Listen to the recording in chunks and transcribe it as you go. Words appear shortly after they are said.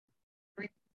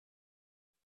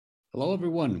Hello,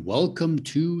 everyone. Welcome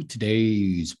to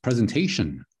today's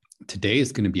presentation. Today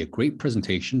is going to be a great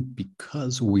presentation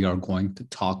because we are going to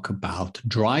talk about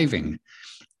driving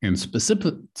and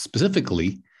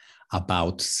specifically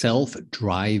about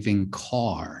self-driving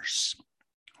cars.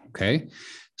 Okay,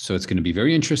 so it's going to be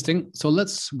very interesting. So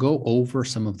let's go over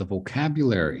some of the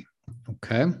vocabulary.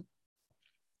 Okay,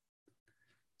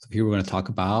 so here we're going to talk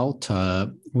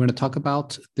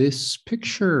about this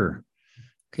picture.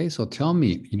 Okay, so tell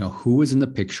me, who is in the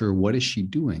picture? What is she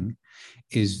doing?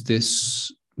 Is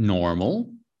this normal?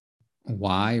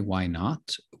 Why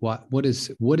not? What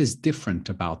is different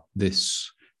about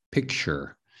this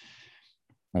picture?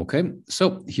 Okay,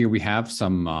 so here we have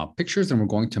some pictures, and we're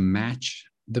going to match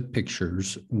the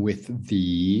pictures with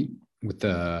a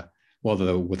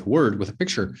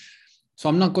picture. So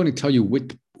I'm not going to tell you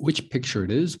which picture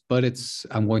it is, but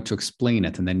I'm going to explain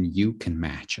it, and then you can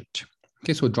match it.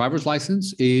 Okay, so a driver's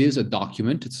license is a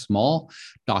document. It's a small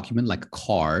document like a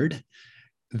card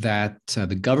that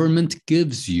the government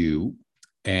gives you,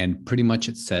 and pretty much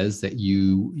it says that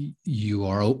you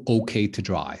are okay to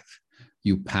drive.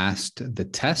 You passed the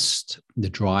test, the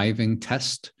driving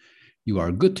test. You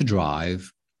are good to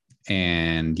drive.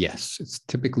 And yes, it's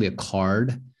typically a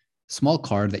card, small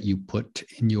card that you put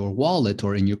in your wallet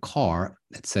or in your car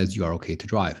that says you are okay to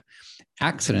drive.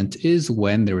 Accident is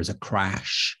when there is a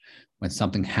crash, when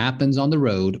something happens on the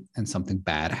road and something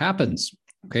bad happens.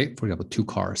 Okay, for example, two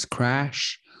cars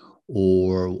crash,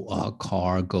 or a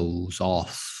car goes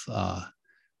off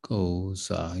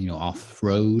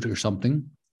road or something.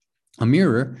 A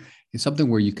mirror is something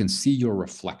where you can see your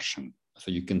reflection,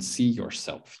 so you can see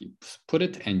yourself. You put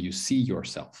it and you see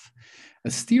yourself.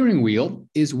 A steering wheel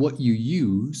is what you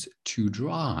use to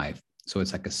drive. So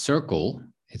it's like a circle.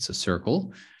 It's a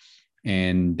circle.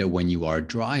 And when you are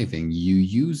driving, you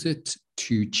use it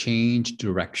to change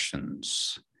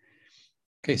directions.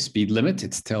 Okay, speed limit,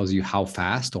 it tells you how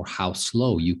fast or how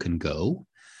slow you can go.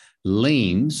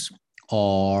 Lanes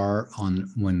are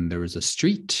when there is a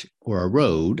street or a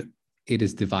road, it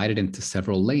is divided into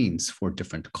several lanes for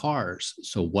different cars.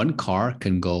 So one car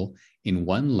can go in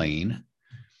one lane,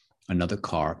 another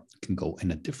car can go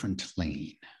in a different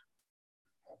lane.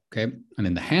 Okay, and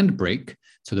then the handbrake.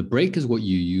 So the brake is what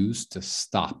you use to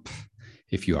stop.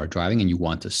 If you are driving and you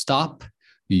want to stop,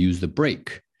 you use the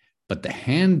brake. But the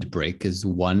handbrake is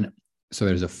one. So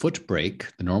there's a foot brake,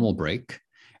 the normal brake,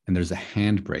 and there's a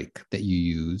handbrake that you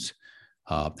use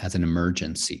as an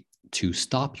emergency to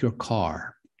stop your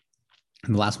car.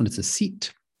 And the last one is a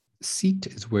seat. Seat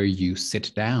is where you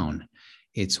sit down.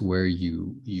 It's where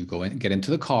you go in, get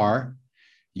into the car,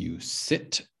 you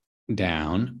sit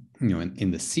down, in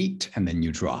the seat, and then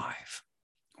you drive.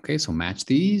 Okay, so match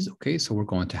these. Okay, so we're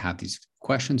going to have these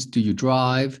questions. Do you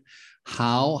drive?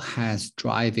 How has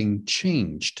driving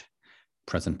changed?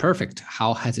 Present perfect.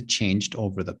 How has it changed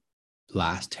over the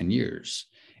last 10 years?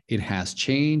 It has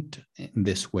changed in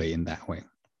this way, in that way.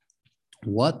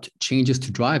 What changes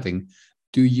to driving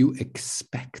do you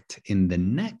expect in the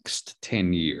next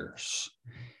 10 years?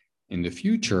 In the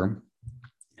future,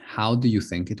 how do you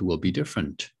think it will be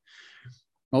different?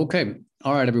 Okay,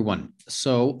 all right, everyone.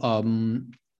 So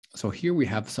here we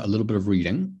have a little bit of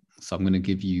reading. So I'm going to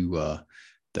give you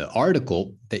the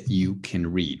article that you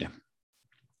can read.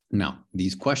 Now,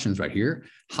 these questions right here.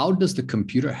 How does the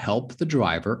computer help the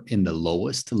driver in the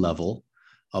lowest level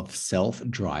of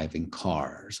self-driving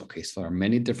cars? Okay, so there are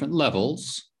many different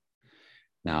levels.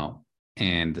 Now,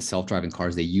 and the self-driving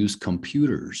cars, they use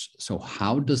computers. So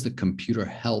how does the computer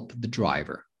help the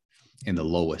driver in the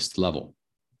lowest level?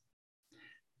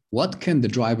 What can the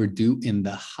driver do in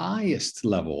the highest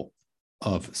level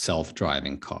of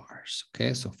self-driving cars?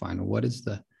 Okay, so find what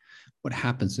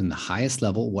happens in the highest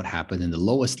level, what happened in the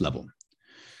lowest level.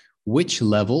 Which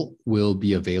level will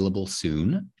be available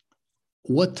soon?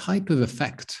 What type of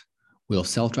effect will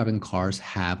self-driving cars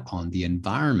have on the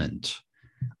environment,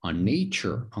 on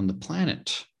nature, on the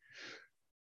planet?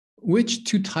 Which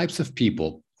two types of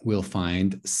people will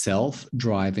find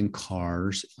self-driving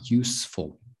cars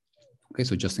useful? Okay,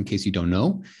 so just in case you don't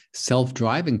know,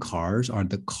 self-driving cars are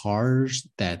the cars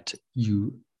that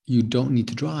you don't need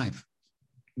to drive.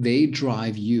 They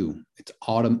drive you. It's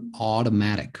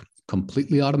automatic,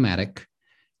 completely automatic.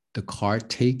 The car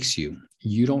takes you.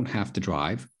 You don't have to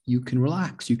drive. You can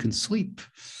relax. You can sleep.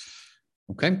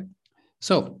 Okay,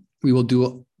 so we will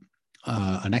do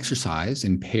an exercise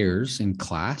in pairs in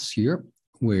class here,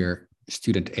 where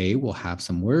student A will have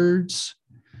some words,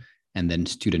 and then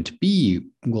student B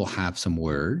will have some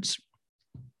words,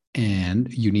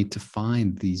 and you need to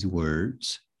find these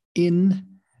words in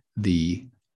the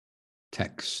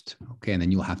text. Okay, and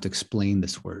then you'll have to explain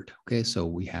this word. Okay, so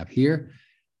we have here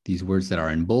these words that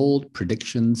are in bold: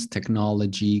 predictions,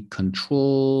 technology,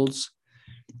 controls,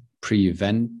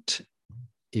 prevent,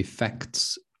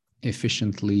 effects,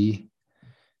 efficiently,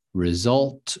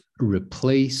 result,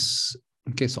 replace.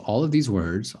 Okay, so all of these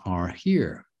words are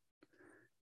here.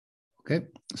 Okay,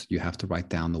 so you have to write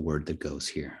down the word that goes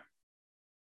here.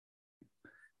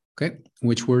 Okay,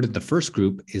 which word in the first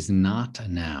group is not a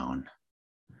noun?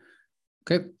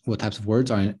 Okay, what types of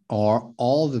words are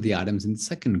all of the items in the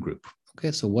second group?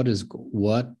 Okay, so what is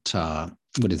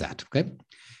that? Okay,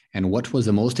 and what was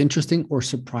the most interesting or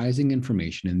surprising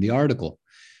information in the article?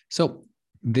 So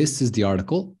this is the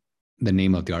article. The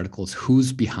name of the article is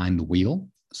Who's Behind the Wheel?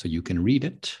 So you can read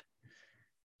it.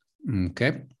 Okay,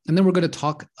 and then we're going to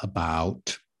talk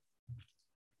about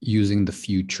using the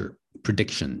future,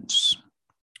 predictions.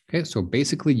 Okay, so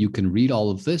basically you can read all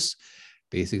of this.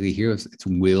 Basically here it's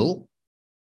will.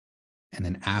 And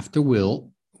then after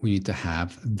will, we need to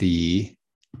have the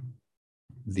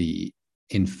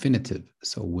infinitive.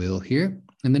 So will here,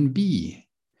 and then be.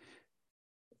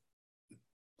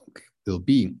 Okay, will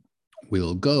be,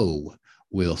 will go,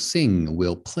 will sing,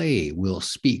 will play, will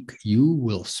speak. You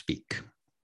will speak.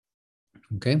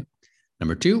 Okay.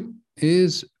 Number 2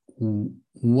 is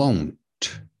won't.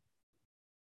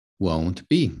 Won't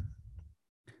be.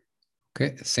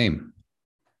 Okay, same.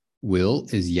 Will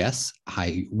is yes,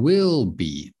 I will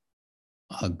be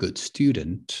a good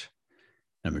student.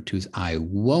 Number 2 is I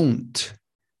won't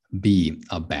be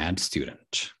a bad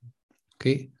student.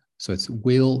 Okay, so it's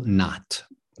will not.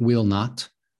 Will not,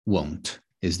 won't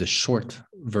is the short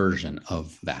version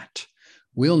of that.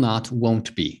 Will not,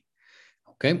 won't be.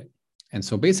 Okay, and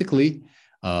so basically,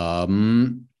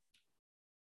 when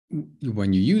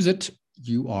you use it,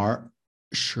 you are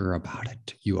sure about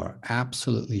it. You are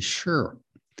absolutely sure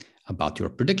about your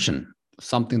prediction,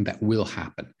 something that will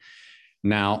happen.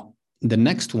 Now, the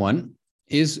next one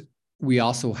is we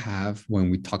also have, when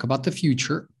we talk about the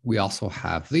future, we also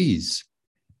have these: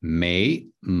 may,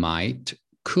 might,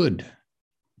 could,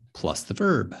 plus the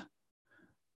verb.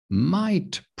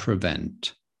 Might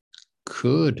prevent,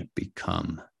 could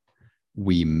become,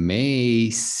 we may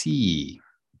see.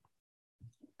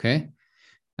 Okay,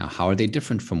 now how are they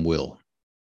different from will?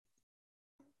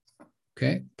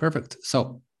 Okay, perfect.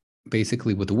 So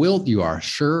basically with will, you are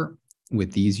sure.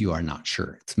 With these, you are not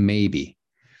sure. It's maybe.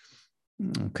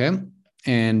 Okay,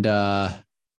 and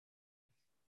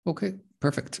okay,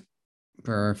 perfect.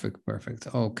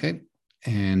 Okay,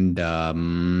 and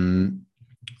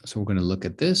so we're going to look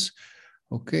at this.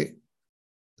 Okay,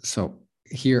 so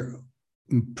here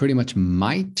pretty much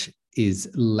might is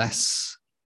less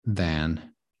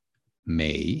than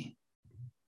may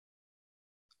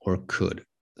or could.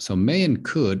 So may and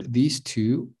could, these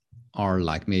two are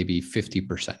like maybe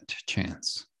 50%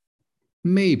 chance.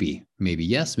 Maybe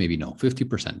yes, maybe no,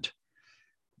 50%.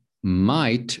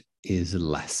 Might is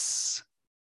less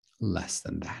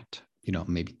than that. You know,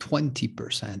 maybe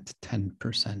 20%,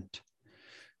 10%.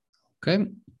 Okay,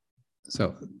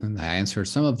 so I answered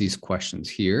some of these questions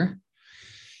here.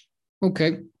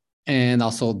 Okay, and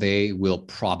also they will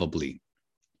probably.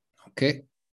 Okay,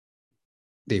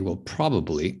 they will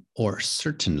probably or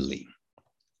certainly.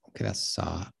 Okay, that's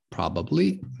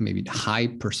probably, maybe high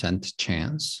percent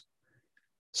chance.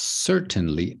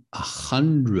 Certainly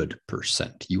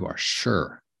 100%, you are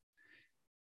sure.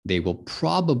 They will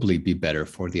probably be better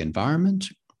for the environment.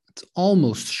 It's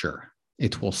almost sure.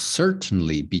 It will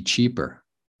certainly be cheaper.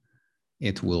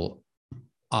 It will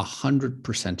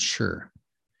 100% sure.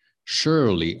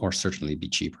 Surely or certainly be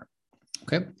cheaper.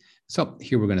 Okay, so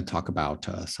here we're going to talk about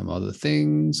some other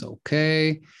things.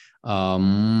 Okay,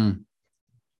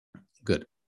 good.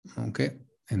 Okay,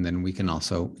 and then we can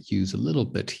also use a little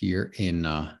bit here in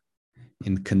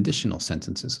conditional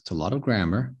sentences. It's a lot of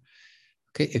grammar.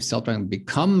 Okay, if self-driving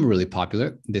become really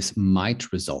popular, this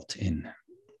might result in.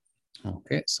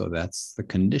 Okay, so that's the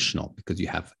conditional because you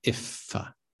have if.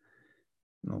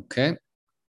 Okay,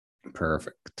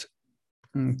 perfect.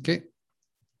 Okay,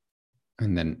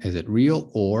 and then is it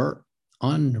real or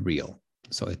unreal?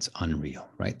 So it's unreal,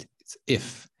 right? It's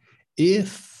if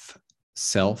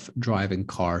self-driving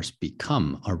cars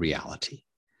become a reality.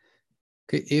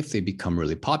 Okay, if they become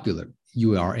really popular,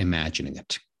 you are imagining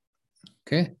it.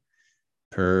 Okay,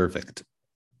 perfect.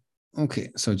 Okay,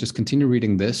 so just continue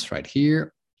reading this right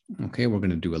here. Okay, we're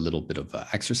going to do a little bit of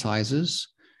exercises.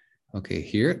 Okay,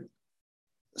 here.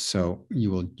 So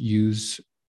you will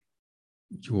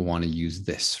want to use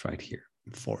this right here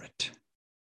for it.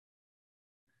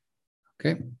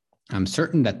 Okay, I'm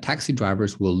certain that taxi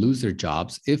drivers will lose their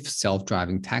jobs if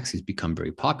self-driving taxis become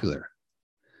very popular.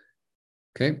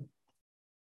 Okay.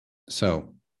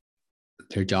 So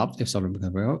their jobs, if someone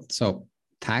becomes available. So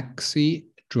taxi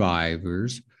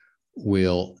drivers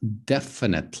will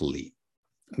definitely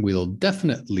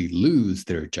lose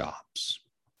their jobs.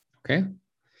 Okay.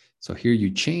 So here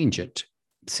you change it.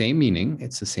 Same meaning.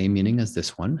 It's the same meaning as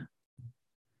this one,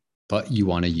 but you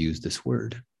want to use this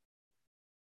word.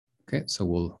 Okay.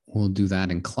 So we'll do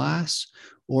that in class,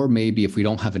 or maybe if we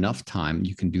don't have enough time,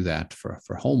 you can do that for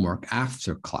homework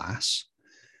after class.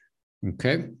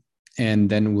 Okay. And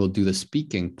then we'll do the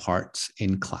speaking parts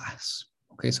in class.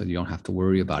 Okay. So you don't have to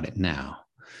worry about it now.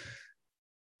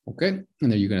 Okay. And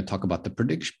then you're going to talk about the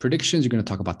predictions. You're going to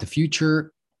talk about the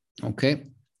future. Okay.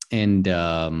 And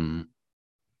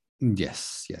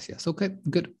yes. Okay.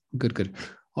 Good.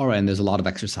 All right. And there's a lot of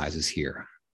exercises here.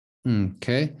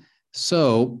 Okay.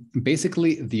 So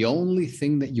basically, the only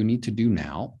thing that you need to do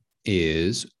now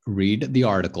is read the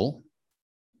article.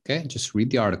 Okay. Just read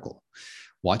the article.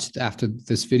 Watch it after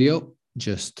this video.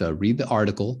 Just read the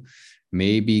article.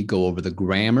 Maybe go over the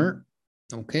grammar.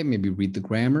 Okay. Maybe read the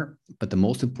grammar. But the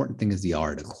most important thing is the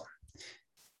article.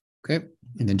 Okay.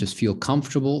 And then just feel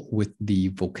comfortable with the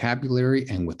vocabulary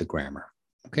and with the grammar.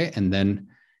 Okay. And then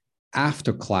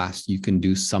after class, you can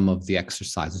do some of the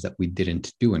exercises that we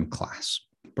didn't do in class.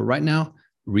 But right now,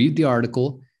 read the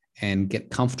article and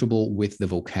get comfortable with the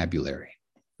vocabulary.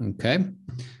 Okay.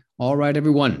 All right,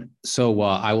 everyone. So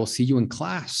I will see you in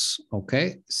class.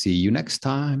 Okay. See you next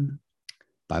time.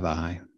 Bye-bye.